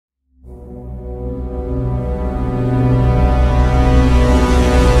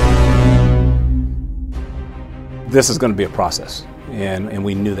this is going to be a process, and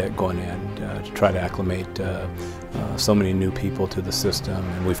we knew that going in to try to acclimate so many new people to the system,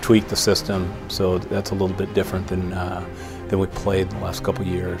 and we've tweaked the system, so that's a little bit different than we played the last couple of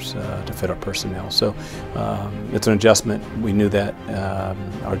years to fit our personnel. So it's an adjustment. We knew that.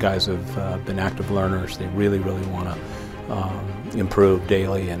 Our guys have been active learners. They really want to improve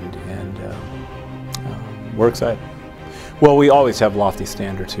daily, and we're excited. Well, we always have lofty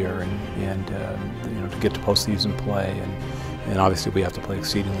standards here, and you know, to get to postseason play, and obviously we have to play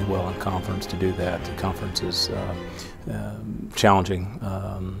exceedingly well in conference to do that. The conference is challenging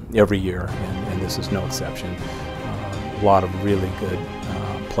every year, and this is no exception. A lot of really good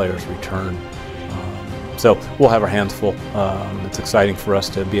players return. So we'll have our hands full. It's exciting for us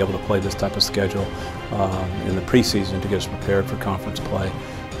to be able to play this type of schedule in the preseason to get us prepared for conference play.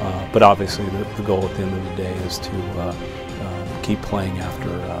 But obviously the goal at the end of the day is to keep playing after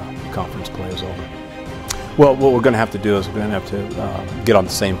conference play is over. Well, what we're going to have to do is we're going to have to get on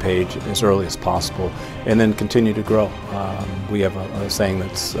the same page as early as possible, and then continue to grow. We have a saying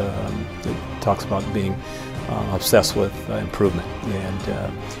that talks about being obsessed with improvement,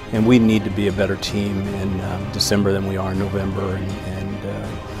 and we need to be a better team in December than we are in November, and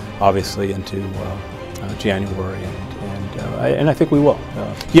obviously into January, and I think we will.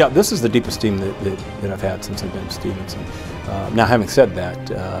 Yeah, this is the deepest team that I've had since I've been at Stevenson. Now, having said that,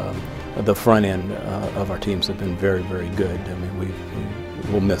 the front end of our teams have been very good. I mean,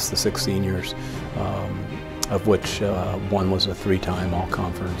 we'll miss the 6 seniors, of which one was a 3-time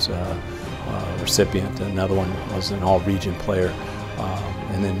all-conference recipient, another one was an all-region player,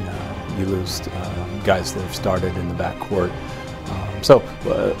 and then you lose guys that have started in the backcourt. So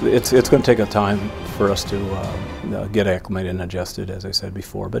it's going to take a time for us to get acclimated and adjusted, as I said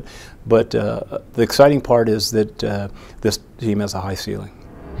before. But the exciting part is that this team has a high ceiling.